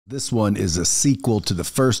This one is a sequel to the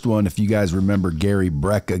first one. If you guys remember Gary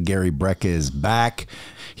Brecka is back.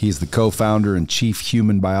 He's the co-founder and chief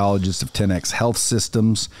human biologist of 10X Health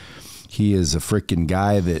Systems. He is a freaking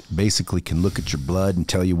guy that basically can look at your blood and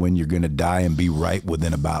tell you when you're going to die and be right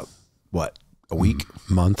within about, what, a week?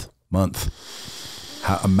 Month.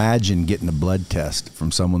 Imagine getting a blood test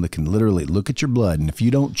from someone that can literally look at your blood, and if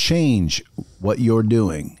you don't change what you're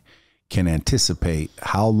doing, can anticipate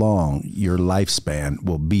how long your lifespan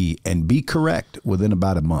will be and be correct within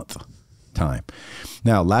about a month time.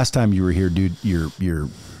 Now, last time you were here, dude, your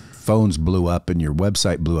phones blew up and your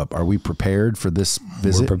website blew up. Are we prepared for this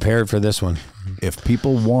visit? We're prepared for this one. If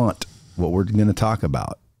people want what we're going to talk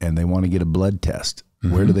about and they want to get a blood test,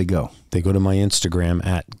 where do they go? They go to my Instagram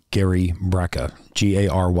at Gary Brecka,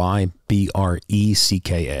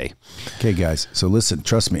 GaryBrecka. Okay, guys. So listen,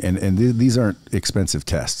 trust me. And these aren't expensive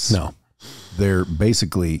tests. No. They're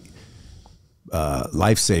basically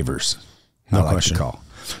lifesavers, No I like question. to call.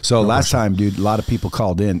 So last time, dude, a lot of people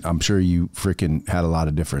called in. I'm sure you freaking had a lot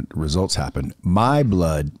of different results happen. My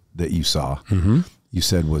blood that you saw, you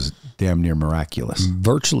said was damn near miraculous.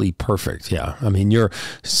 Virtually perfect, yeah. I mean, you're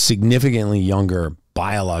significantly younger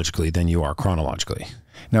biologically than you are chronologically.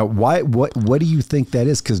 Now, what do you think that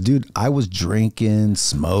is? Because, dude, I was drinking,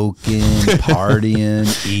 smoking,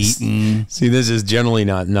 partying, eating. See, this is generally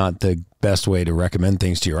not the best way to recommend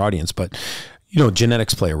things to your audience, but, you know,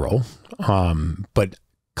 genetics play a role. But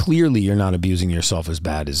clearly you're not abusing yourself as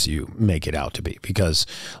bad as you make it out to be, because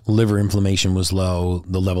liver inflammation was low,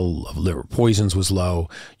 the level of liver poisons was low,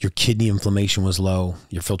 your kidney inflammation was low,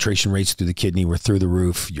 your filtration rates through the kidney were through the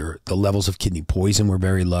roof, the levels of kidney poison were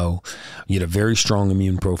very low. You had a very strong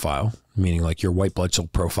immune profile, meaning like your white blood cell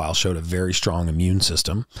profile showed a very strong immune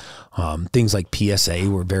system. Things like PSA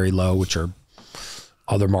were very low, which are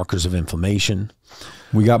other markers of inflammation.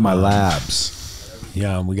 We got my labs.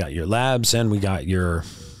 Yeah, we got your labs and we got your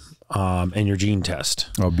gene test.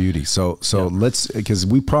 Oh, beauty. So let's, because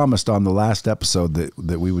we promised on the last episode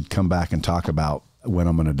that we would come back and talk about when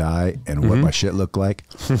I'm going to die and what my shit looked like.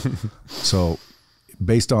 So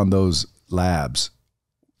based on those labs,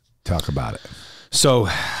 talk about it. So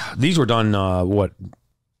these were done,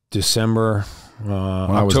 December,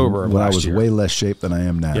 October of last year. When I was way less shape than I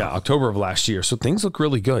am now. Yeah, October of last year. So things look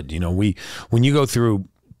really good. You know, when you go through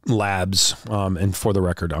labs, and for the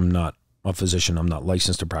record, I'm not a physician. I'm not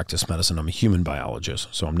licensed to practice medicine. I'm a human biologist,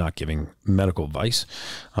 so I'm not giving medical advice.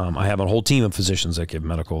 I have a whole team of physicians that give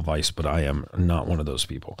medical advice, but I am not one of those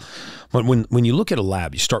people. But when you look at a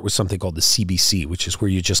lab, you start with something called the CBC, which is where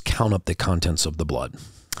you just count up the contents of the blood.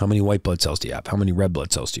 How many white blood cells do you have? How many red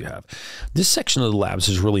blood cells do you have? This section of the labs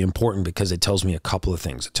is really important because it tells me a couple of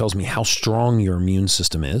things. It tells me how strong your immune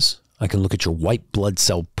system is. I can look at your white blood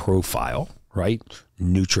cell profile, right?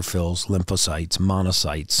 Neutrophils, lymphocytes,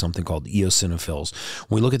 monocytes, something called eosinophils.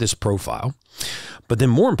 We look at this profile, but then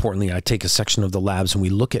more importantly, I take a section of the labs and we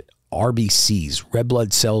look at RBCs, red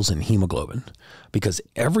blood cells, and hemoglobin, because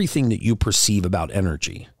everything that you perceive about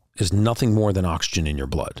energy is nothing more than oxygen in your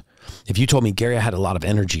blood. If you told me, Gary, I had a lot of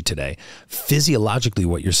energy today, physiologically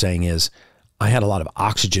what you're saying is, I had a lot of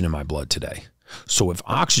oxygen in my blood today. So if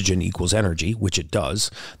oxygen equals energy, which it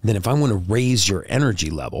does, then if I want to raise your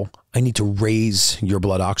energy level, I need to raise your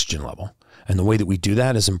blood oxygen level. And the way that we do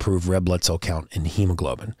that is improve red blood cell count and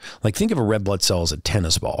hemoglobin. Like, think of a red blood cell as a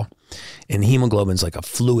tennis ball, and hemoglobin is like a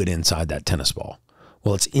fluid inside that tennis ball.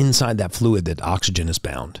 Well, it's inside that fluid that oxygen is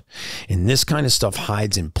bound. And this kind of stuff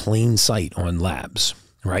hides in plain sight on labs,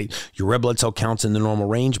 right? Your red blood cell count's in the normal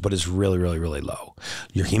range, but it's really, really, really low.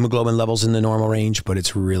 Your hemoglobin level's in the normal range, but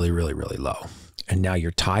it's really, really, really low. And now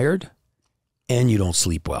you're tired and you don't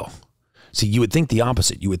sleep well. See, you would think the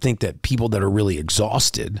opposite. You would think that people that are really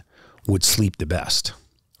exhausted would sleep the best,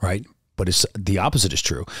 right? But the opposite is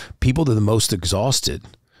true. People that are the most exhausted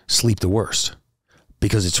sleep the worst,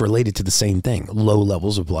 because it's related to the same thing, low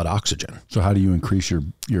levels of blood oxygen. So how do you increase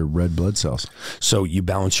your red blood cells? So you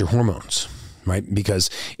balance your hormones, right? Because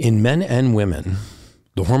in men and women,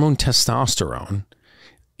 the hormone testosterone,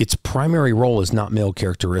 its primary role is not male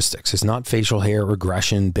characteristics. It's not facial hair,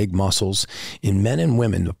 aggression, big muscles. In men and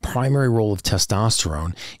women, the primary role of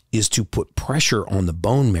testosterone is to put pressure on the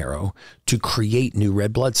bone marrow to create new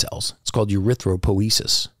red blood cells. It's called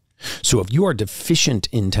erythropoiesis. So if you are deficient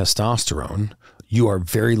in testosterone, you are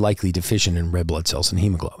very likely deficient in red blood cells and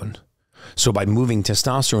hemoglobin. So by moving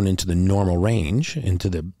testosterone into the normal range, into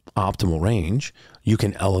the optimal range, you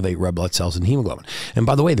can elevate red blood cells and hemoglobin. And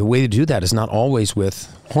by the way to do that is not always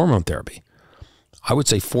with hormone therapy. I would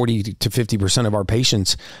say 40 to 50% of our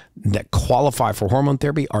patients that qualify for hormone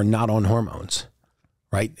therapy are not on hormones,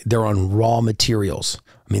 right? They're on raw materials.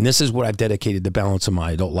 I mean, this is what I've dedicated the balance of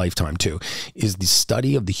my adult lifetime to, is the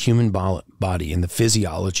study of the human body and the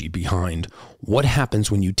physiology behind what happens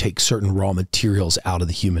when you take certain raw materials out of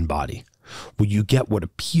the human body. Well, you get what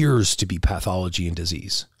appears to be pathology and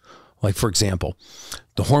disease. Like, for example,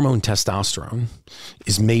 the hormone testosterone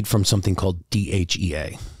is made from something called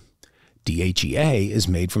DHEA. DHEA is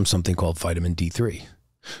made from something called vitamin D3.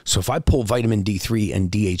 So if I pull vitamin D3 and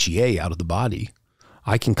DHEA out of the body,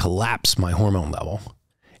 I can collapse my hormone level,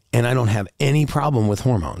 and I don't have any problem with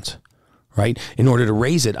hormones, right? In order to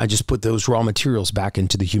raise it, I just put those raw materials back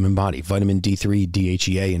into the human body, vitamin D3,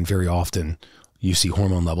 DHEA, and very often you see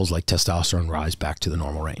hormone levels like testosterone rise back to the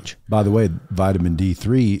normal range. By the way, vitamin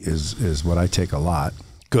D3 is what I take a lot.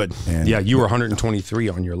 Good. And yeah, you were 123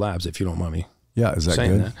 on your labs, if you don't mind me. Yeah, is that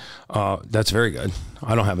good? That. That's very good.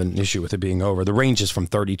 I don't have an issue with it being over. The range is from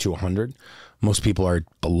 30 to 100. Most people are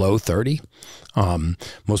below 30.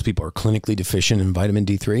 Most people are clinically deficient in vitamin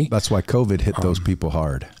D3. That's why COVID hit those people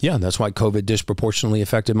hard. Yeah, that's why COVID disproportionately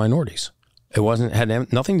affected minorities. It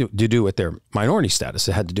had nothing to do with their minority status.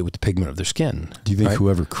 It had to do with the pigment of their skin. Do you think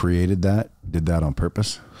whoever created that did that on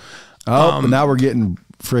purpose? Oh, now we're getting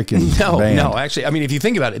freaking banned. No, actually, I mean, if you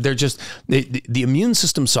think about it, they're just, the immune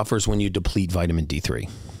system suffers when you deplete vitamin D3,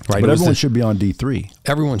 right? But everyone should be on D3.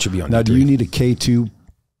 Everyone should be on D3. Now, do you need a K2?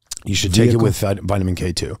 You should take it with vitamin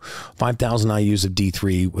K2. 5,000 IUs of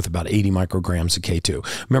D3 with about 80 micrograms of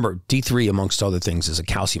K2. Remember, D3, amongst other things, is a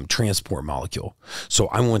calcium transport molecule. So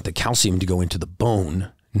I want the calcium to go into the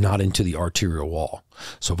bone, not into the arterial wall.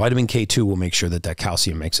 So vitamin K2 will make sure that that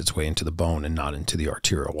calcium makes its way into the bone and not into the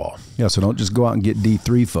arterial wall. Yeah, so don't just go out and get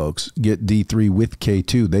D3, folks. Get D3 with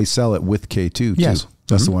K2. They sell it with K2, too. Yes.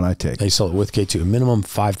 That's the one I take. They sell it with K2. Minimum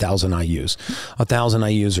 5,000 IUs. 1,000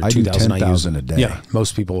 IUs or 2,000 IUs. 10,000 a day. Yeah,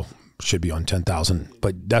 most people should be on 10,000,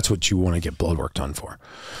 but that's what you want to get blood work done for.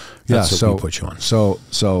 That's what we put you on.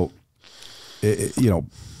 So, you know,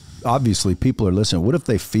 obviously people are listening. What if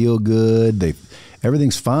they feel good?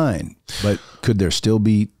 Everything's fine, but could there still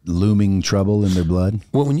be looming trouble in their blood?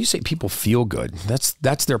 Well, when you say people feel good,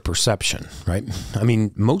 that's their perception, right? I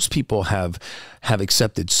mean, most people have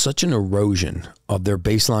accepted such an erosion of their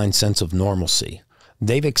baseline sense of normalcy.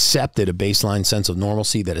 They've accepted a baseline sense of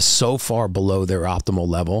normalcy that is so far below their optimal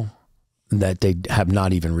level that they have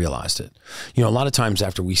not even realized it. You know, a lot of times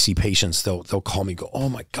after we see patients, they'll call me, go, "Oh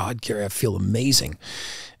my God, Gary, I feel amazing."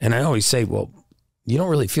 And I always say, well, you don't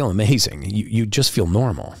really feel amazing. You just feel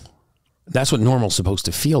normal. That's what normal's supposed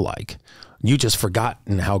to feel like. You just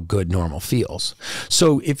forgotten how good normal feels.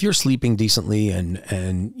 So if you're sleeping decently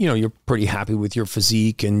and you know, you're pretty happy with your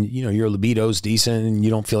physique and, you know, your libido's decent and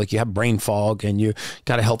you don't feel like you have brain fog and you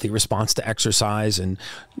got a healthy response to exercise and,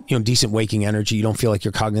 you know, decent waking energy, you don't feel like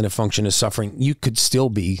your cognitive function is suffering, you could still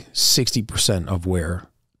be 60% of where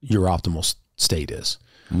your optimal state is.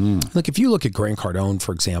 Look, if you look at Grant Cardone,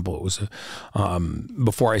 for example, it was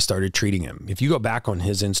before I started treating him. If you go back on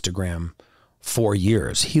his Instagram 4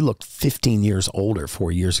 years, he looked 15 years older 4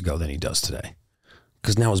 years ago than he does today.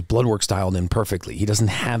 Because now his blood work's dialed in perfectly. He doesn't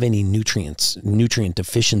have any nutrient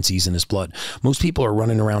deficiencies in his blood. Most people are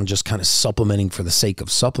running around just kind of supplementing for the sake of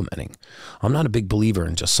supplementing. I'm not a big believer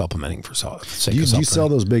in just supplementing for sake of supplementing. Do you sell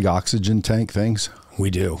those big oxygen tank things? We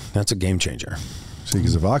do. That's a game changer. See,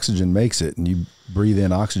 because if oxygen makes it and you breathe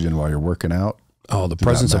in oxygen while you're working out. Oh, the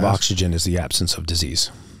presence of oxygen is the absence of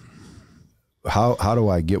disease. How do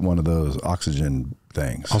I get one of those oxygen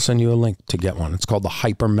things? I'll send you a link to get one. It's called the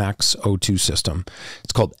HyperMax O2 system.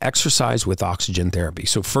 It's called exercise with oxygen therapy.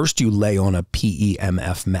 So first you lay on a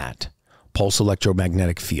PEMF mat, pulse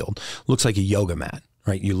electromagnetic field. Looks like a yoga mat,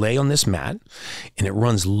 right? You lay on this mat and it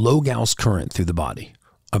runs low Gauss current through the body,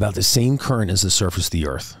 about the same current as the surface of the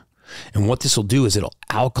earth. And what this will do is it'll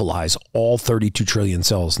alkalize all 32 trillion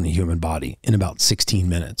cells in the human body in about 16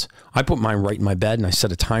 minutes. I put mine right in my bed and I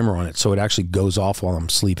set a timer on it so it actually goes off while I'm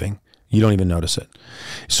sleeping. You don't even notice it.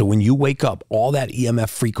 So when you wake up, all that EMF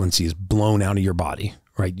frequency is blown out of your body,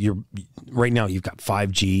 right? Right now you've got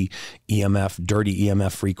 5G, EMF, dirty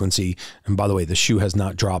EMF frequency. And by the way, the shoe has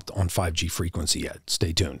not dropped on 5G frequency yet.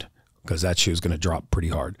 Stay tuned because that shoe is going to drop pretty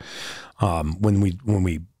hard. When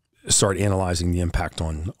we start analyzing the impact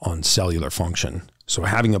on cellular function. So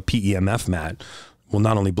having a PEMF mat will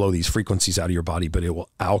not only blow these frequencies out of your body, but it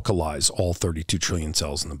will alkalize all 32 trillion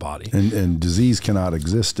cells in the body. And disease cannot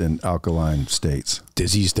exist in alkaline states.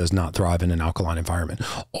 Disease does not thrive in an alkaline environment.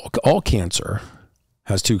 All cancer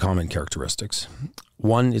has two common characteristics.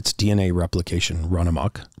 One, it's DNA replication run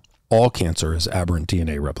amok. All cancer is aberrant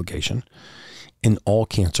DNA replication. And all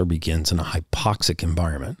cancer begins in a hypoxic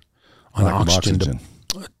environment, an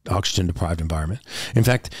oxygen-deprived environment. In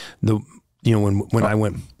fact, you know, when I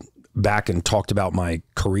went back and talked about my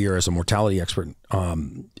career as a mortality expert,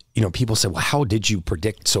 you know, people said, well, how did you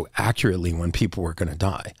predict so accurately when people were going to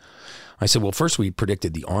die? I said, well, first we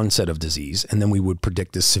predicted the onset of disease, and then we would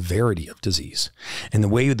predict the severity of disease. And the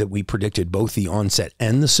way that we predicted both the onset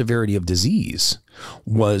and the severity of disease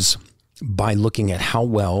was by looking at how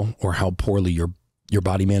well or how poorly your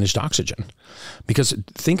body managed oxygen. Because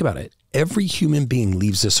think about it, every human being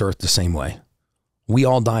leaves this earth the same way. We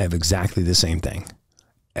all die of exactly the same thing.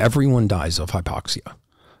 Everyone dies of hypoxia.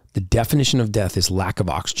 The definition of death is lack of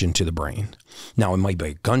oxygen to the brain. Now, it might be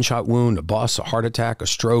a gunshot wound, a bus, a heart attack, a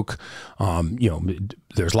stroke. You know,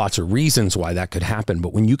 there's lots of reasons why that could happen.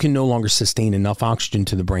 But when you can no longer sustain enough oxygen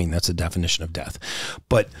to the brain, that's a definition of death.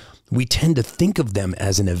 But we tend to think of them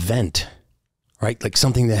as an event, right? Like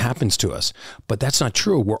something that happens to us. But that's not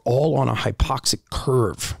true. We're all on a hypoxic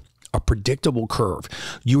curve, a predictable curve.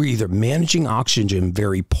 You're either managing oxygen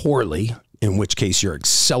very poorly, in which case you're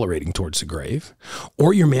accelerating towards the grave,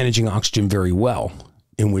 or you're managing oxygen very well,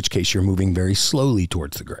 in which case you're moving very slowly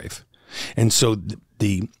towards the grave. And so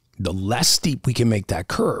the less steep we can make that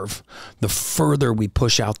curve, the further we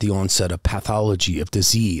push out the onset of pathology, of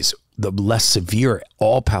disease, the less severe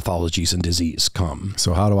all pathologies and disease come.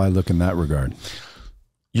 So how do I look in that regard?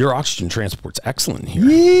 Your oxygen transport's excellent here.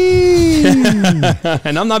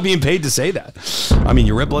 And I'm not being paid to say that. I mean,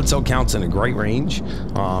 your red blood cell count's in a great range.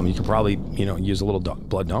 You could probably, you know, use a little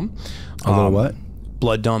blood dump. A little what?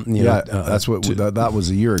 Blood dump. You Yeah, know, that's what, that was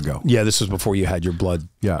a year ago. Yeah, this was before you had your blood.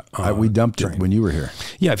 Yeah, we dumped it when you were here.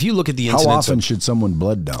 Yeah, if you look at the How incidence often should someone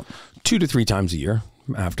blood dump? 2 to 3 times a year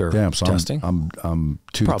after so testing. I'm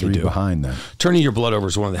 2 to Probably 3 do. behind then. Turning your blood over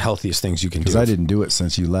is one of the healthiest things you can do. Because I didn't do it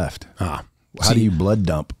since you left. How do you blood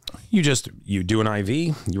dump? You do an IV,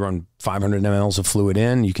 you run 500 mLs of fluid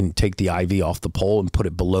in, you can take the IV off the pole and put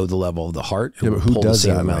it below the level of the heart. It Yeah, will but who pull does the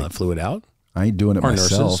same that? amount Like, of fluid out. I ain't doing it Our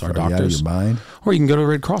myself. nurses, our Are you out of doctors. your mind? Or you can go to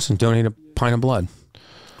Red Cross and donate a pint of blood.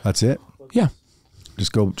 That's it? Yeah.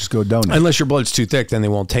 Just go donate. Unless your blood's too thick, then they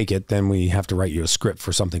won't take it. Then we have to write you a script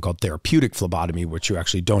for something called therapeutic phlebotomy, which you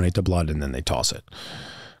actually donate the blood and then they toss it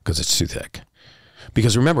because it's too thick.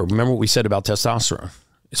 Because remember what we said about testosterone.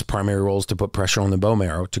 Its primary role is to put pressure on the bone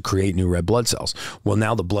marrow to create new red blood cells. Well,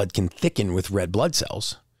 now the blood can thicken with red blood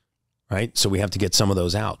cells, right? So we have to get some of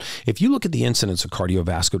those out. If you look at the incidence of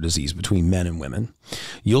cardiovascular disease between men and women,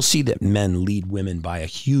 you'll see that men lead women by a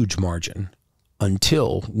huge margin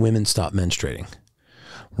until women stop menstruating.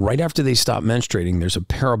 Right after they stop menstruating, there's a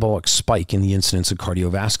parabolic spike in the incidence of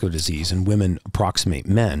cardiovascular disease, and women approximate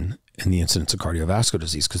men in the incidence of cardiovascular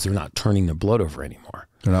disease because they're not turning their blood over anymore.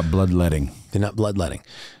 They're not bloodletting. They're not bloodletting.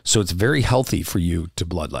 So it's very healthy for you to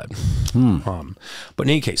bloodlet. But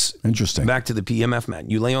in any case, Interesting. Back to the PEMF mat.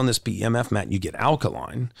 You lay on this PEMF mat and you get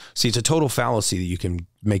alkaline. See, it's a total fallacy that you can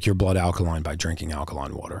make your blood alkaline by drinking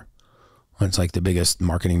alkaline water. It's like the biggest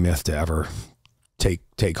marketing myth to ever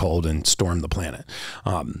take hold and storm the planet.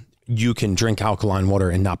 You can drink alkaline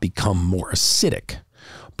water and not become more acidic,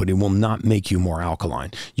 but it will not make you more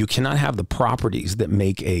alkaline. You cannot have the properties that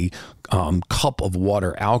make a cup of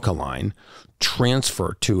water alkaline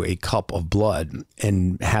transfer to a cup of blood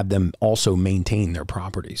and have them also maintain their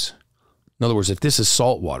properties. In other words, if this is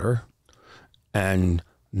salt water and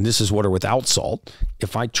this is water without salt,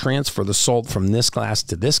 if I transfer the salt from this glass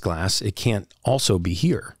to this glass, it can't also be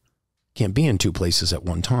here. Can't be in 2 places at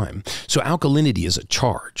one time. So alkalinity is a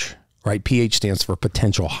charge. Right? pH stands for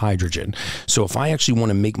potential hydrogen. So if I actually want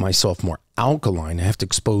to make myself more alkaline, I have to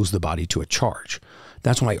expose the body to a charge.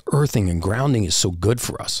 That's why earthing and grounding is so good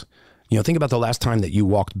for us. You know, think about the last time that you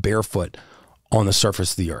walked barefoot on the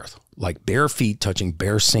surface of the earth, like bare feet touching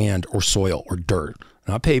bare sand or soil or dirt,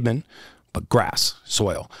 not pavement, but grass,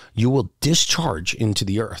 soil. You will discharge into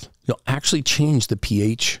the earth. You'll actually change the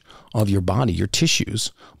pH of your body, your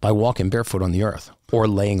tissues, by walking barefoot on the earth or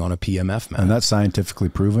laying on a PEMF mat. And that's scientifically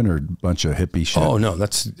proven or a bunch of hippie shit? Oh, no,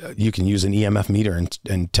 that's you can use an EMF meter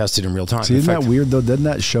and test it in real time. See, isn't that weird, though? Doesn't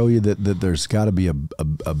that show you that there's got to be a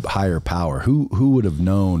higher power? Who would have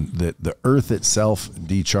known that the earth itself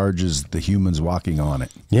decharges the humans walking on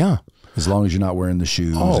it? Yeah. As long as you're not wearing the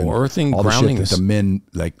shoes. Oh, and earthing, all the grounding shit that the men,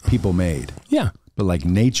 like people made. Yeah. But like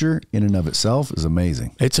nature in and of itself is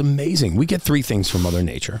amazing. It's amazing. We get 3 things from Mother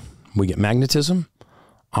Nature. We get magnetism,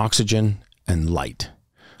 oxygen, and light.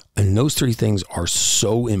 And those 3 things are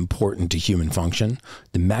so important to human function.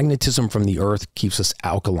 The magnetism from the earth keeps us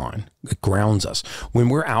alkaline. It grounds us. When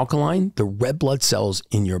we're alkaline, the red blood cells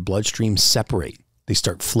in your bloodstream separate. They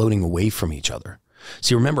start floating away from each other.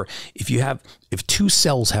 See, remember, if 2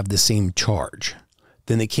 cells have the same charge,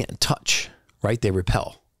 then they can't touch, right? They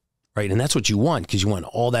repel. right? And that's what you want, because you want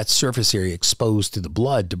all that surface area exposed to the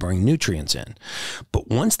blood to bring nutrients in. But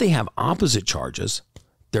once they have opposite charges,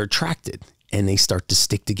 they're attracted and they start to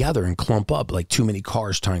stick together and clump up like too many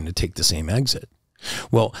cars trying to take the same exit.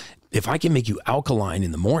 Well, if I can make you alkaline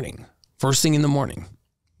in the morning, first thing in the morning,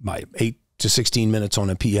 by 8 to 16 minutes on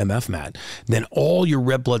a PMF mat, then all your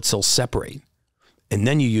red blood cells separate. And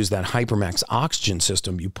then you use that hypermax oxygen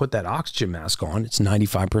system. You put that oxygen mask on, it's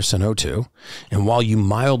 95% O2. And while you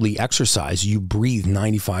mildly exercise, you breathe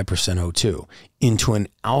 95% O2 into an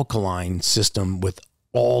alkaline system with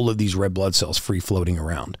all of these red blood cells free floating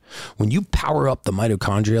around. When you power up the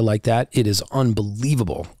mitochondria like that, it is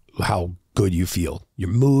unbelievable how good you feel, your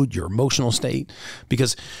mood, your emotional state,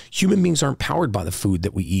 because human beings aren't powered by the food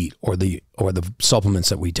that we eat or the supplements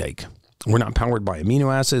that we take. We're not powered by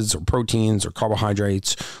amino acids or proteins or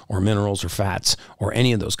carbohydrates or minerals or fats or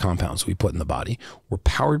any of those compounds we put in the body. We're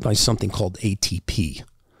powered by something called ATP,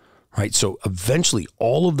 right? So eventually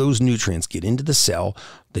all of those nutrients get into the cell.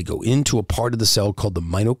 They go into a part of the cell called the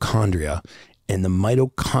mitochondria, and the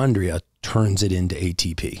mitochondria turns it into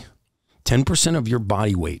ATP. 10% of your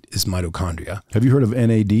body weight is mitochondria. Have you heard of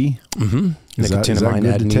NAD? Mm-hmm. Nicotinamide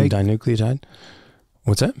adenine dinucleotide.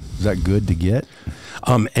 What's that? Is that good to get?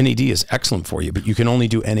 NAD is excellent for you, but you can only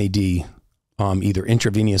do NAD either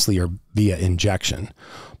intravenously or via injection.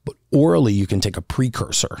 But orally, you can take a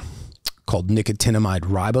precursor called nicotinamide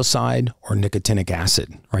riboside or nicotinic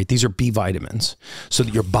acid, right? These are B vitamins so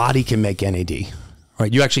that your body can make NAD,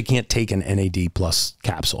 right? You actually can't take an NAD plus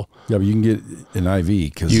capsule. Yeah, but you can get an IV. You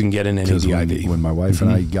can get an NAD IV. When my wife and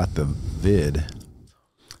I got the vid,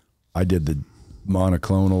 I did the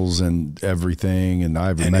monoclonals and everything, and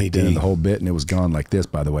ivermectin and the whole bit, and it was gone like this,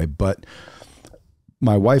 by the way. But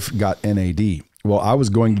my wife got NAD. Well, I was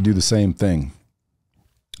going to do the same thing,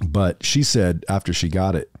 but she said after she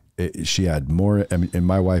got it, she had more. I mean, and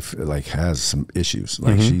my wife like has some issues.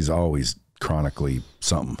 Like she's always chronically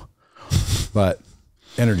something, but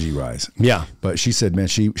energy wise, yeah. But she said, man,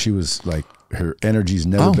 she was like, her energy's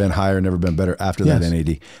never been higher, never been better after that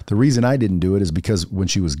NAD. The reason I didn't do it is because when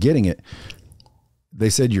she was getting it, they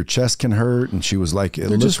said your chest can hurt, and she was like, it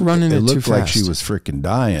looked like she was freaking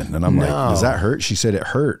dying. And I'm like, does that hurt? She said it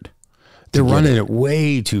hurt. They're running it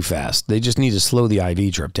way too fast. They just need to slow the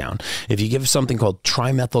IV drip down. If you give something called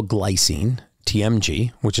trimethylglycine,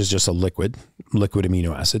 TMG, which is just a liquid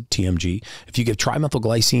amino acid, TMG. If you give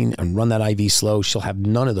trimethylglycine and run that IV slow, she'll have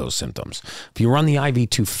none of those symptoms. If you run the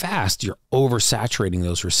IV too fast, you're oversaturating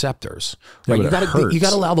those receptors. Right? You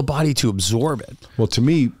got to allow the body to absorb it. Well, to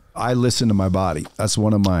me, I listen to my body. That's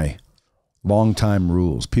one of my long-time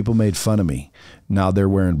rules. People made fun of me. Now they're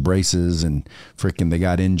wearing braces and freaking they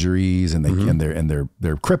got injuries and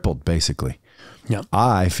they're crippled basically. Yeah.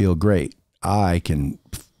 I feel great. I can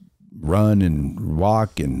run and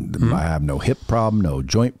walk, and I have no hip problem, no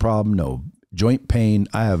joint problem, no joint pain.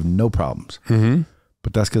 I have no problems.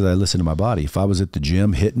 But that's because I listen to my body. If I was at the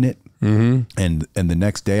gym hitting it, and the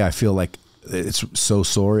next day I feel like it's so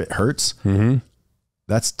sore it hurts,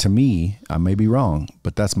 that's, to me, I may be wrong,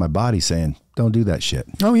 but that's my body saying, don't do that shit.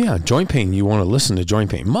 Oh yeah, joint pain. You want to listen to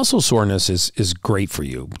joint pain. Muscle soreness is great for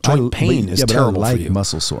you. Joint pain is terrible for you.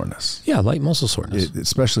 Muscle soreness. Yeah, light muscle soreness.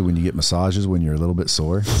 Especially when you get massages when you're a little bit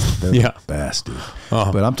sore. They're the best, dude.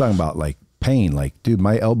 But I'm talking about like pain. Like, dude,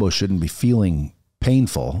 my elbow shouldn't be feeling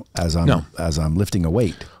painful as I'm lifting a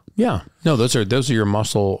weight. Yeah, no, those are your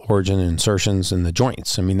muscle origin insertions in the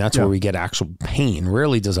joints. I mean, that's where we get actual pain.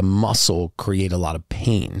 Rarely does a muscle create a lot of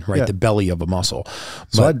pain, right? The belly of a muscle.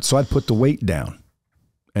 So I'd put the weight down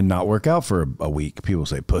and not work out for a week. People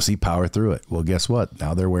say, pussy, power through it. Well, guess what?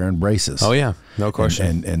 Now they're wearing braces. Oh yeah, no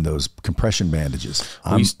question. And those compression bandages.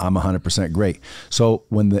 I'm 100% great. So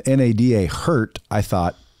when the NADA hurt, I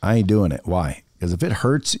thought, I ain't doing it. Why? Because if it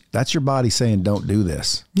hurts, that's your body saying, don't do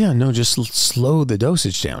this. Yeah, no, just slow the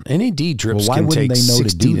dosage down. NAD drips can take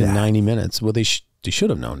 60 to 90 minutes. Well, they should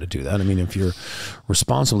have known to do that. I mean, if you're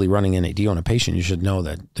responsibly running NAD on a patient, you should know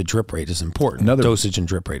that the drip rate is important. Dosage and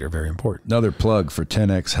drip rate are very important. Another plug for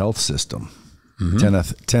 10X Health System.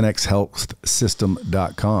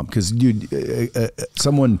 10xhealthsystem.com, because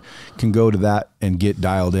someone can go to that and get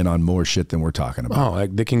dialed in on more shit than we're talking about. Oh,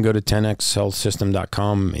 they can go to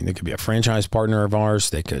 10xhealthsystem.com. I mean, they could be a franchise partner of ours.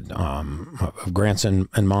 They could of Grant's and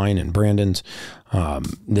mine and Brandon's.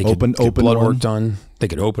 They could get blood work done. They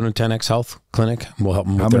could open a 10X Health clinic. We'll help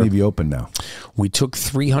them with How many have you opened now? We took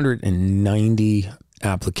 390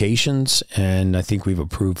 applications, and I think we've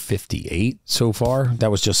approved 58 so far. That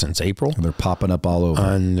was just since April. And they're popping up all over.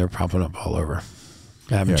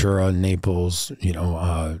 Aventura, Naples,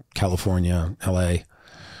 California, LA.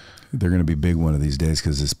 They're going to be big one of these days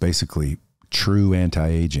because it's basically true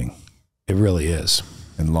anti-aging. It really is.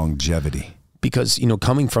 And longevity. Because, you know,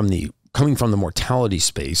 coming from the mortality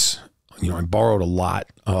space, you know, I borrowed a lot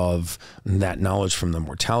of that knowledge from the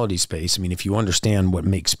mortality space. I mean, if you understand what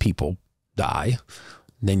makes people die,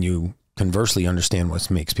 then you conversely understand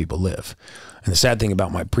what makes people live. And the sad thing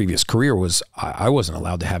about my previous career was I wasn't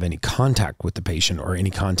allowed to have any contact with the patient or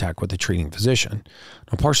any contact with the treating physician.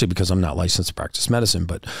 Now, partially because I'm not licensed to practice medicine,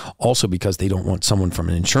 but also because they don't want someone from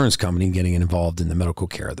an insurance company getting involved in the medical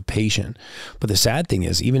care of the patient. But the sad thing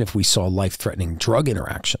is, even if we saw life-threatening drug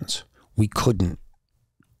interactions, we couldn't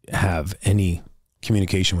have any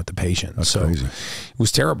communication with the patient. That's so crazy. It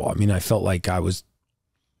was terrible. I mean, I felt like I was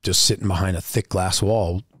just sitting behind a thick glass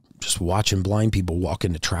wall, just watching blind people walk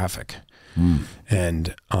into traffic.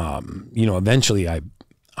 And, you know, eventually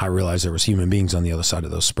I realized there was human beings on the other side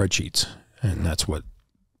of those spreadsheets. And that's what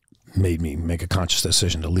made me make a conscious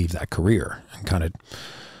decision to leave that career and kind of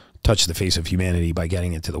touch the face of humanity by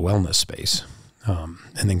getting into the wellness space. And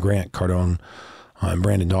then Grant Cardone and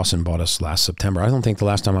Brandon Dawson bought us last September. I don't think the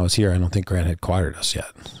last time I was here, I don't think Grant had acquired us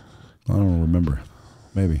yet. I don't remember.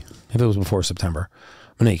 Maybe. If it was before September.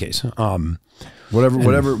 In any case,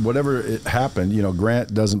 whatever it happened, you know,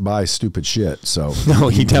 Grant doesn't buy stupid shit. So no,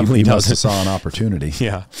 he definitely must doesn't. have saw an opportunity.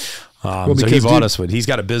 Yeah. Well, so he bought us with. He's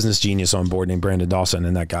got a business genius on board named Brandon Dawson,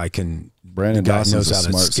 and that guy can. Brandon Dawson knows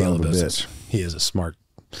how to scale a business. He is a smart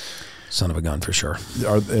son of a gun for sure.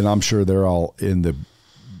 And I'm sure they're all in the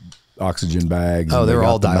oxygen bags. Oh, they're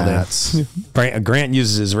all dialed in. Grant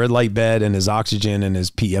uses his red light bed and his oxygen and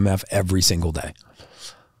his PMF every single day.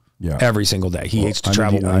 Yeah, every single day. He hates to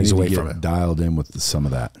travel when he's away from it. Dialed in with some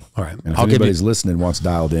of that. All right. And if anybody's listening wants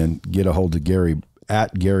dialed in, get a hold of Gary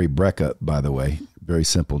at Gary Brecka. By the way, very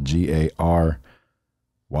simple. Gary. Yeah,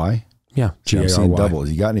 Gary. Double.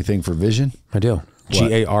 You got anything for vision? I do.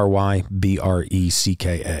 GaryBrecka.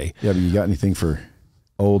 Yeah, but you got anything for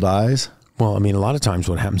old eyes? Well, I mean, a lot of times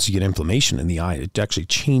what happens, you get inflammation in the eye. It actually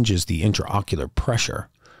changes the intraocular pressure.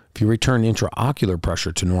 If you return intraocular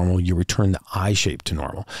pressure to normal, you return the eye shape to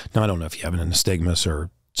normal. Now, I don't know if you have an astigmatis or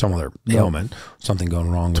some other ailment, something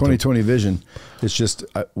going wrong. 20/20 vision. It's just,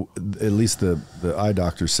 at least the eye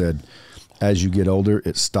doctor said, as you get older,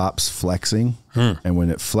 it stops flexing. And when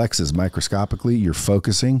it flexes microscopically, you're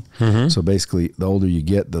focusing. So basically, the older you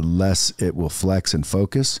get, the less it will flex and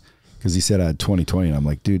focus. Because he said I had 20/20, and I'm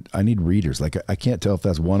like, dude, I need readers. Like, I can't tell if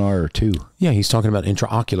that's 1R or 2. Yeah, he's talking about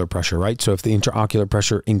intraocular pressure, right? So if the intraocular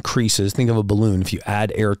pressure increases, think of a balloon. If you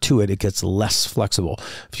add air to it, it gets less flexible.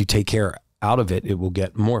 If you take air out of it, it will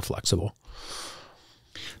get more flexible.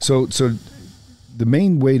 So the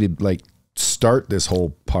main way to like start this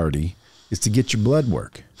whole party is to get your blood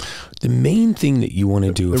work. The main thing that you want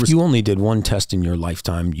to do, if you only did one test in your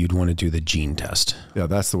lifetime, you'd want to do the gene test. Yeah,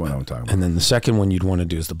 that's the one I'm talking about. And then the second one you'd want to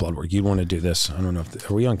do is the blood work. You'd want to do this. I don't know if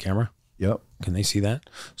are we on camera? Yep. Can they see that?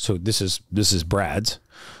 So this is Brad's.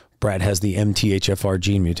 Brad has the MTHFR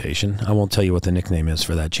gene mutation. I won't tell you what the nickname is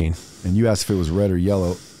for that gene. And you asked if it was red or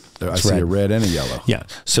yellow. I see a red and a yellow. Yeah.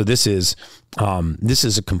 So this is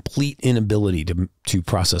a complete inability to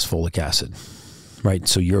process folic acid, right?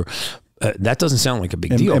 So you're that doesn't sound like a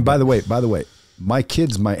big deal. And by the way, my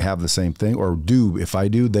kids might have the same thing, or do. If I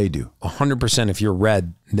do, they do. 100%. If you're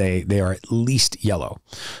red, they are at least yellow.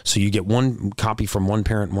 So you get one copy from one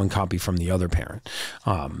parent, one copy from the other parent.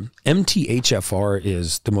 MTHFR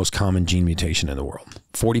is the most common gene mutation in the world.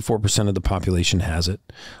 44% of the population has it.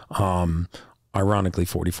 Ironically,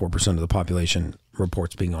 44% of the population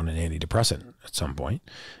reports being on an antidepressant at some point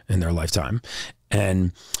in their lifetime.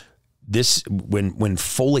 And this, when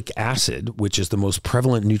folic acid, which is the most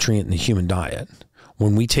prevalent nutrient in the human diet,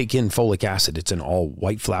 when we take in folic acid, it's in all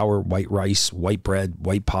white flour, white rice, white bread,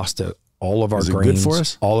 white pasta, all of our grains, good for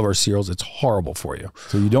us? All of our cereals. It's horrible for you.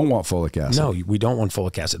 So you don't want folic acid? No, we don't want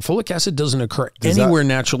folic acid. Folic acid doesn't occur anywhere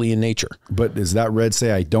naturally in nature. But does that red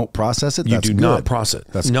say I don't process it? You do not process it.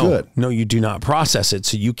 That's good. No, you do not process it,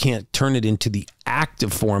 so you can't turn it into the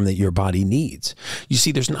active form that your body needs. You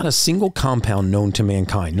see, there's not a single compound known to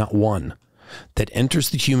mankind, not one, that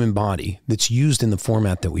enters the human body that's used in the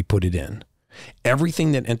format that we put it in.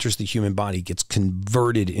 Everything that enters the human body gets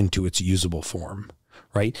converted into its usable form.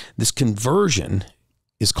 Right? This conversion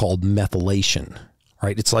is called methylation,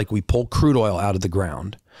 right? It's like we pull crude oil out of the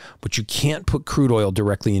ground, but you can't put crude oil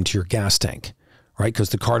directly into your gas tank, right? Because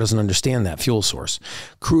the car doesn't understand that fuel source.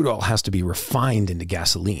 Crude oil has to be refined into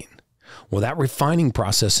gasoline. Well, that refining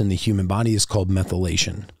process in the human body is called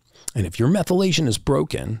methylation. And if your methylation is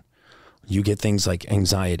broken, you get things like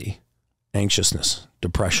anxiety, anxiousness,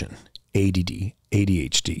 depression, ADD,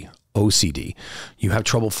 ADHD, OCD. You have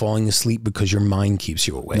trouble falling asleep because your mind keeps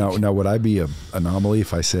you awake. Now would I be an anomaly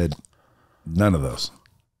if I said None of those.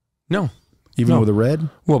 No. Even with a red?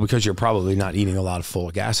 Well, because you're probably not eating a lot of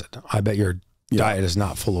folic acid. I bet your diet is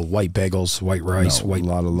not full of white bagels, white rice, white a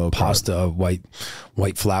lot of low pasta, carb.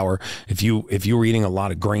 white flour. If you were eating a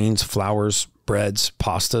lot of grains, flours, breads,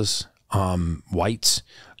 pastas, whites,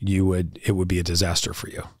 it would be a disaster for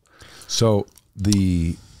you. So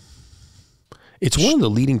it's one of the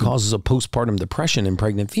leading causes of postpartum depression in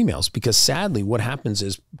pregnant females, because sadly what happens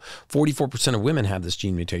is 44% of women have this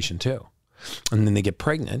gene mutation too. And then they get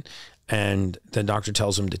pregnant and the doctor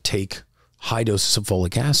tells them to take high doses of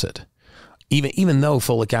folic acid. Even though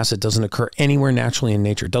folic acid doesn't occur anywhere naturally in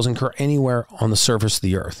nature, it doesn't occur anywhere on the surface of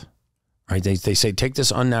the earth, right? They say, take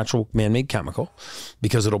this unnatural man-made chemical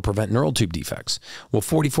because it'll prevent neural tube defects. Well,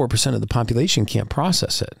 44% of the population can't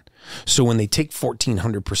process it. So when they take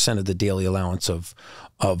 1,400% of the daily allowance of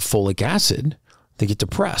folic acid, they get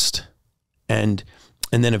depressed. And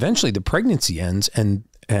then eventually the pregnancy ends and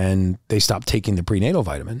they stop taking the prenatal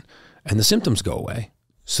vitamin and the symptoms go away.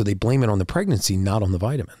 So they blame it on the pregnancy, not on the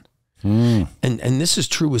vitamin. And this is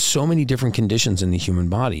true with so many different conditions in the human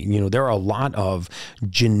body. You know, there are a lot of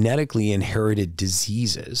genetically inherited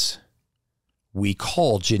diseases we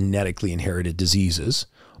call genetically inherited diseases,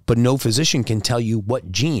 but no physician can tell you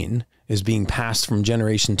what gene is being passed from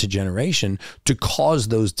generation to generation to cause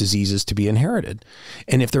those diseases to be inherited.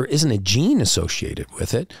 And if there isn't a gene associated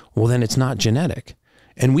with it, well, then it's not genetic.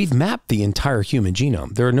 And we've mapped the entire human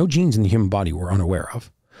genome. There are no genes in the human body we're unaware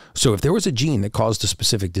of. So if there was a gene that caused a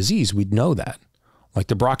specific disease, we'd know that. Like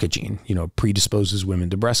the Brecka gene, you know, predisposes women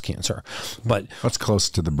to breast cancer. But that's close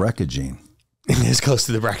to the Brecka gene. It's close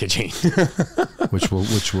to the Brecka gene.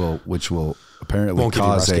 which will apparently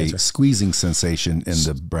cause a squeezing sensation in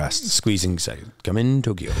the breast. Squeezing, come in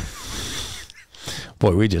Tokyo.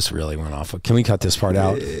 Boy, we just really went off. Can we cut this part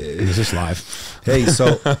out? Is this live? Hey,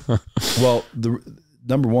 so, well,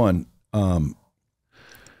 number one,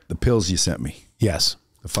 the pills you sent me. Yes.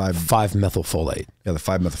 The 5-methylfolate. Yeah, the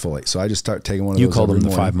 5-methylfolate. So I just start taking one of those. You call them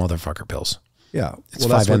the 5 motherfucker pills. Yeah. It's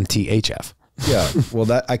 5-MTHF. Yeah.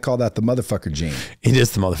 Well, I call that the motherfucker gene. It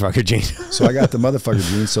is the motherfucker gene. So I got the motherfucker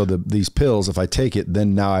gene. So these pills, if I take it,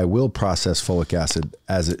 then now I will process folic acid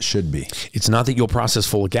as it should be. It's not that you'll process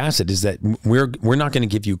folic acid. Is that we're not going to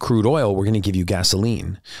give you crude oil. We're going to give you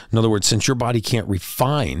gasoline. In other words, since your body can't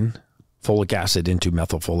refine folic acid into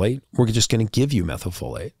methylfolate, we're just going to give you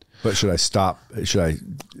methylfolate. But should I stop? Should I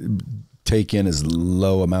take in as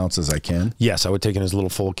low amounts as I can? Yes, I would take in as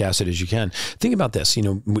little folic acid as you can. Think about this. You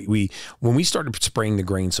know, when we started spraying the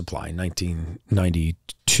grain supply in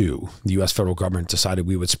 1992, the U.S. federal government decided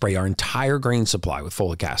we would spray our entire grain supply with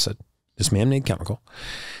folic acid, this man-made chemical.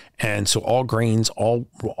 And so all grains, all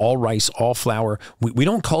rice, all flour, we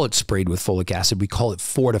don't call it sprayed with folic acid. We call it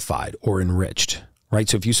fortified or enriched. Right.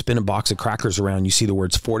 So if you spin a box of crackers around, you see the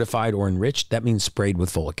words fortified or enriched, that means sprayed with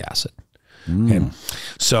folic acid. Okay.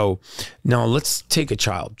 So now let's take a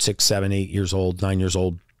child, 6, 7, 8 years old, 9 years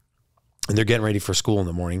old, and they're getting ready for school in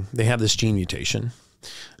the morning. They have this gene mutation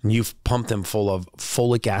and you've pumped them full of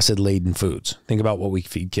folic acid laden foods. Think about what we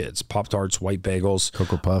feed kids: Pop-Tarts, white bagels,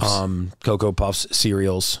 Cocoa Puffs,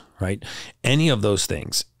 cereals, right? Any of those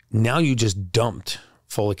things. Now you just dumped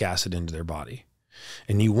folic acid into their body.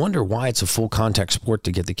 And you wonder why it's a full contact sport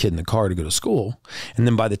to get the kid in the car to go to school. And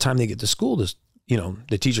then by the time they get to school, the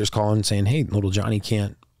teacher's calling and saying, hey, little Johnny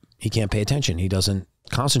can't pay attention. He doesn't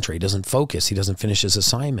concentrate, he doesn't focus, he doesn't finish his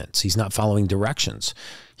assignments, he's not following directions.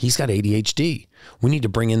 He's got ADHD. We need to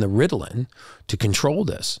bring in the Ritalin to control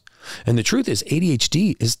this. And the truth is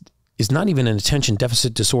ADHD is not even an attention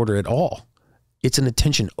deficit disorder at all. It's an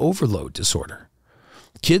attention overload disorder.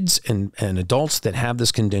 Kids and adults that have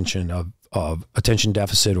this condition of attention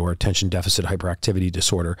deficit or attention deficit hyperactivity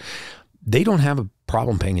disorder, they don't have a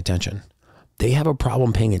problem paying attention. They have a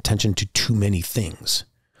problem paying attention to too many things.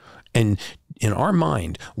 And in our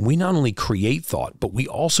mind, we not only create thought, but we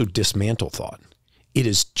also dismantle thought. It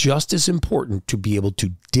is just as important to be able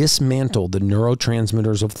to dismantle the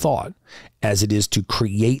neurotransmitters of thought as it is to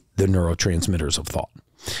create the neurotransmitters of thought.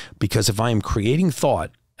 Because if I am creating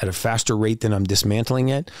thought at a faster rate than I'm dismantling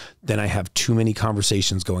it, then I have too many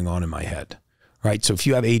conversations going on in my head, right? So if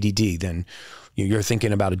you have ADD, then you're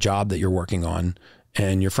thinking about a job that you're working on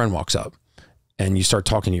and your friend walks up and you start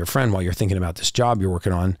talking to your friend while you're thinking about this job you're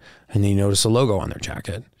working on, and then you notice a logo on their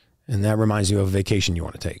jacket and that reminds you of a vacation you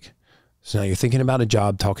want to take. So now you're thinking about a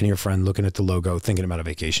job, talking to your friend, looking at the logo, thinking about a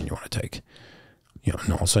vacation you want to take. And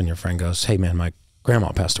all of a sudden your friend goes, hey man, my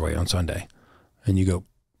grandma passed away on Sunday. And you go,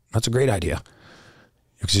 that's a great idea.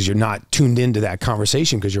 Because you're not tuned into that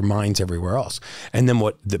conversation because your mind's everywhere else. And then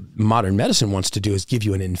what the modern medicine wants to do is give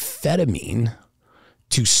you an amphetamine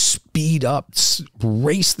to speed up,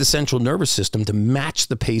 race the central nervous system to match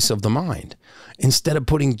the pace of the mind, instead of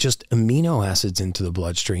putting just amino acids into the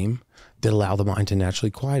bloodstream that allow the mind to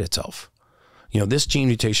naturally quiet itself. You know, this gene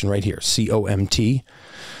mutation right here, COMT,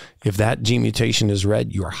 if that gene mutation is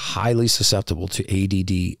red, you are highly susceptible to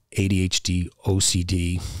ADD, ADHD,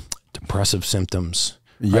 OCD, depressive symptoms.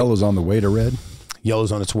 Yellow's on the way to red?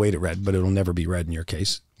 Yellow's on its way to red, but it'll never be red in your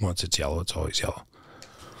case. Once it's yellow, it's always yellow.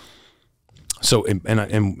 So,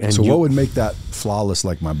 so what would make that flawless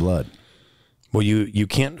like my blood? Well, you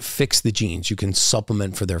can't fix the genes. You can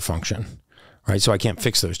supplement for their function, right? So I can't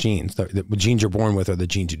fix those genes. The genes you're born with are the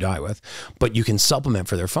genes you die with, but you can supplement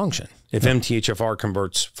for their function. If MTHFR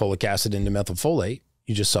converts folic acid into methylfolate,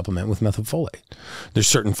 you just supplement with methylfolate. There's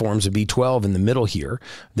certain forms of B12 in the middle here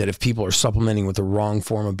that if people are supplementing with the wrong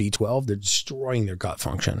form of B12, they're destroying their gut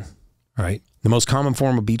function, right? The most common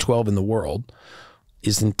form of B12 in the world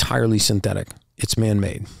is entirely synthetic. It's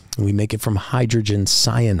man-made. We make it from hydrogen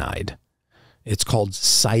cyanide. It's called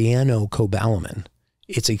cyanocobalamin.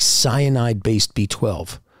 It's a cyanide-based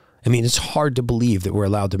B12. I mean, it's hard to believe that we're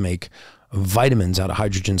allowed to make vitamins out of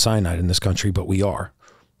hydrogen cyanide in this country, but we are.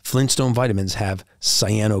 Flintstone vitamins have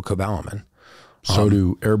cyanocobalamin. So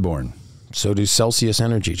do Airborne. So do Celsius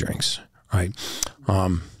energy drinks, right?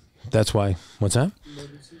 That's why, what's that?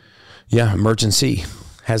 Emergency. Yeah, Emergency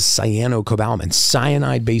has cyanocobalamin,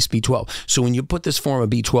 cyanide-based B12. So when you put this form of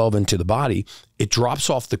B12 into the body, it drops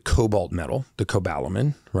off the cobalt metal, the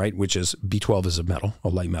cobalamin, right, which is B12 is a metal, a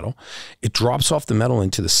light metal. It drops off the metal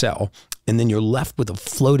into the cell, and then you're left with a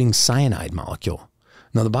floating cyanide molecule.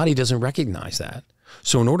 Now, the body doesn't recognize that.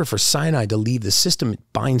 So in order for cyanide to leave the system,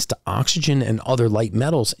 it binds to oxygen and other light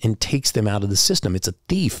metals and takes them out of the system. It's a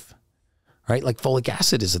thief, right? Like folic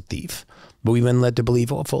acid is a thief. But we've been led to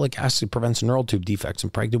believe, oh, folic acid prevents neural tube defects in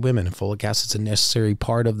pregnant women, and folic acid is a necessary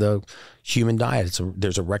part of the human diet.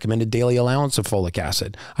 There's a recommended daily allowance of folic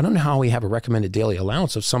acid. I don't know how we have a recommended daily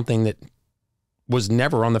allowance of something that was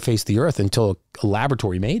never on the face of the earth until a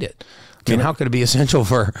laboratory made it. I mean, how could it be essential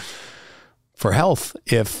for health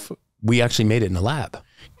if we actually made it in a lab?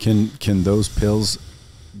 Can those pills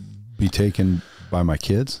be taken by my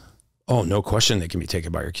kids? Oh, no question they can be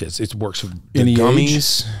taken by your kids. It works with the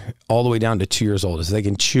gummies all the way down to 2 years old, as they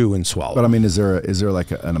can chew and swallow. But I mean, is there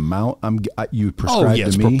like an amount you prescribe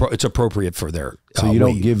to me? It's appropriate for their So you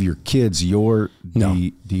don't give your kids your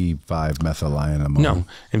D5-methylamine? No.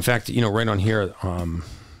 In fact, you know, right on here,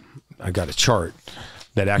 I got a chart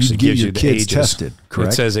that actually gives you the ages. Tested,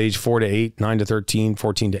 correct? It says age 4 to 8, 9 to 13,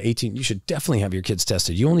 14 to 18. You should definitely have your kids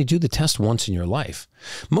tested. You only do the test once in your life.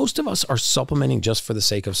 Most of us are supplementing just for the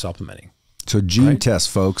sake of supplementing. So gene test,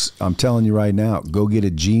 folks. I'm telling you right now, go get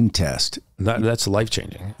a gene test. That's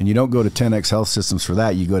life-changing. And you don't go to 10X Health Systems for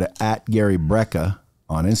that. You go to @GaryBrecka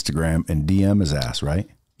on Instagram and DM his ass, right?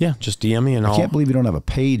 Yeah, just DM me and I can't believe you don't have a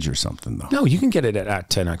page or something, though. No, you can get it at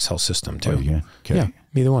 10X Health System, too. Oh, you can? Okay. Yeah,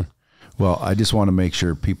 either one. Well, I just want to make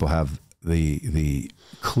sure people have the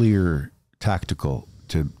clear tactical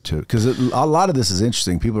to because a lot of this is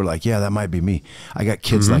interesting. People are like, yeah, that might be me. I got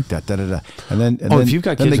kids like that, and then if you've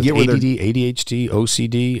got kids with ADD, ADHD,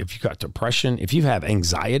 OCD, if you've got depression, if you have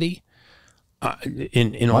anxiety, my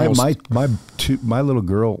little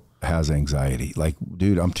girl has anxiety. Like,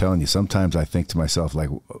 dude, I'm telling you, sometimes I think to myself, like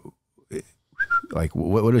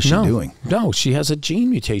what is she doing? No, she has a gene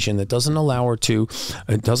mutation that doesn't allow her to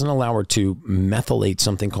methylate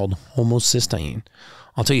something called homocysteine.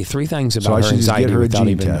 I'll tell you 3 things about her anxiety. Get her a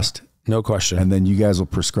gene test. No question. And then you guys will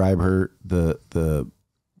prescribe her the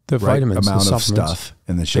vitamins, amount of stuff,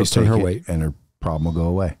 and then she'll take it, and her problem will go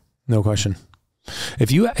away. No question.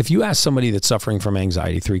 If you ask somebody that's suffering from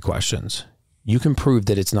anxiety 3 questions, you can prove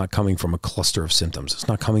that it's not coming from a cluster of symptoms. It's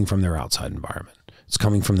not coming from their outside environment. It's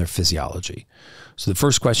coming from their physiology. So the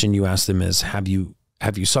first question you ask them is, have you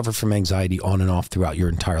suffered from anxiety on and off throughout your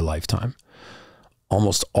entire lifetime?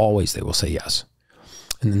 Almost always they will say yes.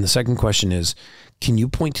 And then the second question is, can you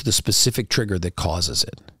point to the specific trigger that causes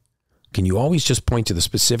it? Can you always just point to the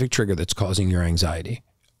specific trigger that's causing your anxiety?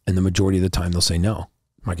 And the majority of the time they'll say no.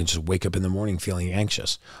 I can just wake up in the morning feeling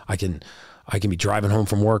anxious. I can be driving home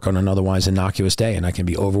from work on an otherwise innocuous day and I can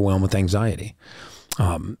be overwhelmed with anxiety.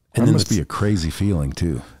 And that must be a crazy feeling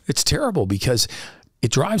too. It's terrible because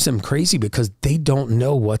it drives them crazy because they don't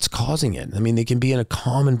know what's causing it. I mean, they can be in a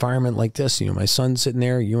calm environment like this. You know, my son's sitting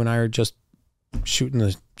there, you and I are just shooting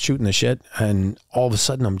the shit, and all of a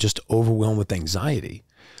sudden I'm just overwhelmed with anxiety.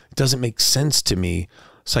 It doesn't make sense to me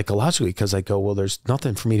psychologically, because I go, well, there's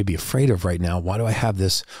nothing for me to be afraid of right now. Why do I have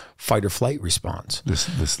this fight or flight response?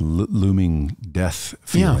 This looming death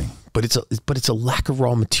feeling. Yeah, but it's a lack of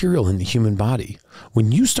raw material in the human body.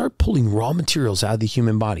 When you start pulling raw materials out of the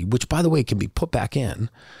human body, which by the way can be put back in,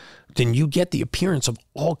 then you get the appearance of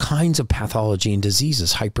all kinds of pathology and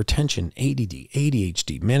diseases: hypertension, ADD,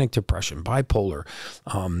 ADHD, manic depression, bipolar,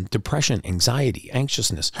 depression, anxiety,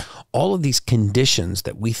 anxiousness. All of these conditions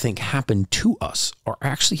that we think happen to us are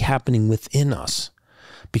actually happening within us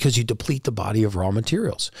because you deplete the body of raw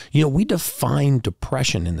materials. You know, we define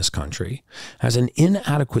depression in this country as an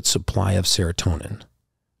inadequate supply of serotonin,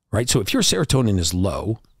 right? So if your serotonin is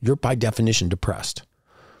low, you're by definition depressed.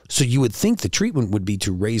 So you would think the treatment would be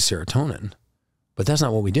to raise serotonin, but that's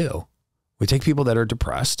not what we do. We take people that are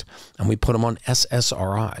depressed and we put them on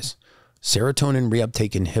SSRIs, serotonin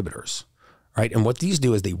reuptake inhibitors, right? And what these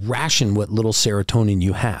do is they ration what little serotonin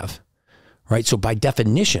you have, right? So by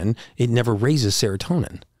definition, it never raises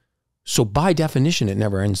serotonin. So by definition, it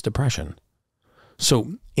never ends depression.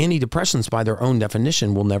 So antidepressants by their own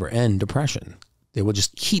definition will never end depression. They will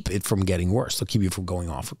just keep it from getting worse. They'll keep you from going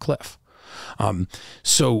off a cliff.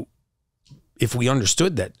 So if we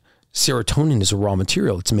understood that serotonin is a raw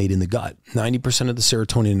material, it's made in the gut. 90% of the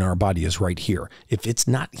serotonin in our body is right here. If it's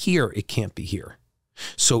not here, it can't be here.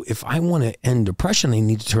 So if I want to end depression, I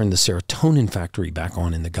need to turn the serotonin factory back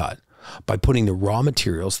on in the gut by putting the raw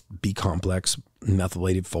materials, B complex,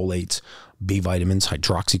 methylated folates, B vitamins,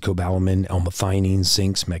 hydroxycobalamin, L-methionine,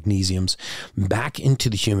 zincs, magnesiums, back into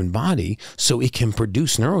the human body so it can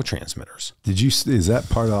produce neurotransmitters. Is that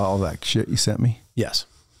part of all that shit you sent me? Yes.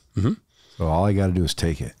 Mm-hmm. So all I got to do is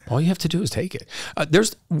take it. All you have to do is take it.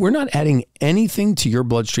 We're not adding anything to your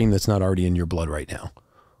bloodstream that's not already in your blood right now.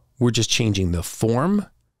 We're just changing the form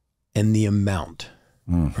and the amount,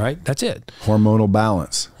 right? That's it. Hormonal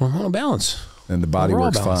balance. Hormonal balance. And the body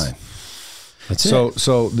works fine. That's it.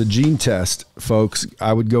 So the gene test, folks,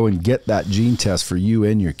 I would go and get that gene test for you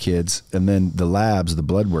and your kids, and then the labs, the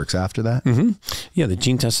blood works after that. Mm-hmm. Yeah, the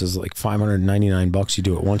gene test is like $599. You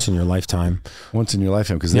do it once in your lifetime. Once in your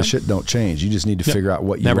lifetime, because this shit don't change. You just need to figure out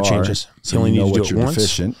what you Never are. Changes. So you only know need to what do it you're once.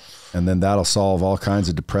 deficient, and then that'll solve all kinds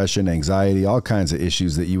of depression, anxiety, all kinds of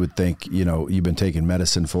issues that you would think, you know, you've been taking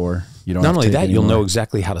medicine for. You don't. Not have to only take that, anymore. you'll know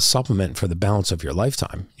exactly how to supplement for the balance of your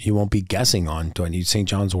lifetime. You won't be guessing on, do I need St.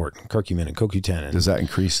 John's wort and curcumin and CoQ10? And Does that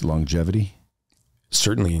increase longevity?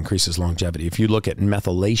 certainly increases longevity. If you look at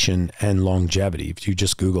methylation and longevity, if you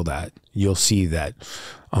just Google that, you'll see that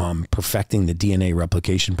perfecting the DNA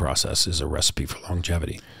replication process is a recipe for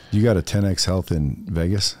longevity. You got a 10X Health in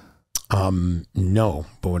Vegas? No,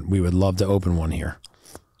 but we would love to open one here.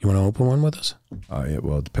 You want to open one with us? Yeah,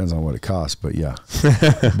 well, it depends on what it costs, but yeah.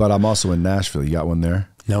 But I'm also in Nashville. You got one there?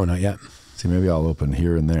 No, not yet. See, maybe I'll open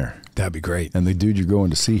here and there. That'd be great. And the dude you're going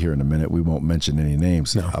to see here in a minute, we won't mention any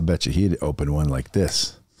names. No. I bet you he'd open one like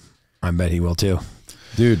this. I bet he will too.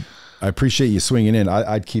 Dude, I appreciate you swinging in.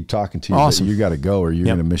 I'd keep talking to you, Awesome. but you got to go or you're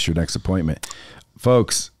going to miss your next appointment.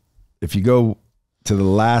 Folks, if you go to the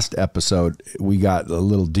last episode, we got a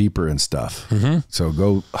little deeper in stuff. So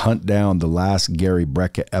go hunt down the last Gary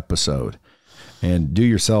Brecka episode and do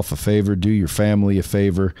yourself a favor, do your family a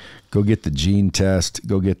favor, go get the gene test,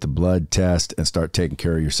 go get the blood test, and start taking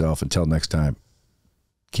care of yourself. Until next time,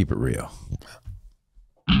 keep it real.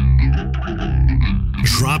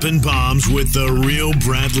 Dropping bombs with the real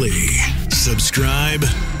Bradley. Subscribe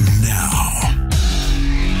now.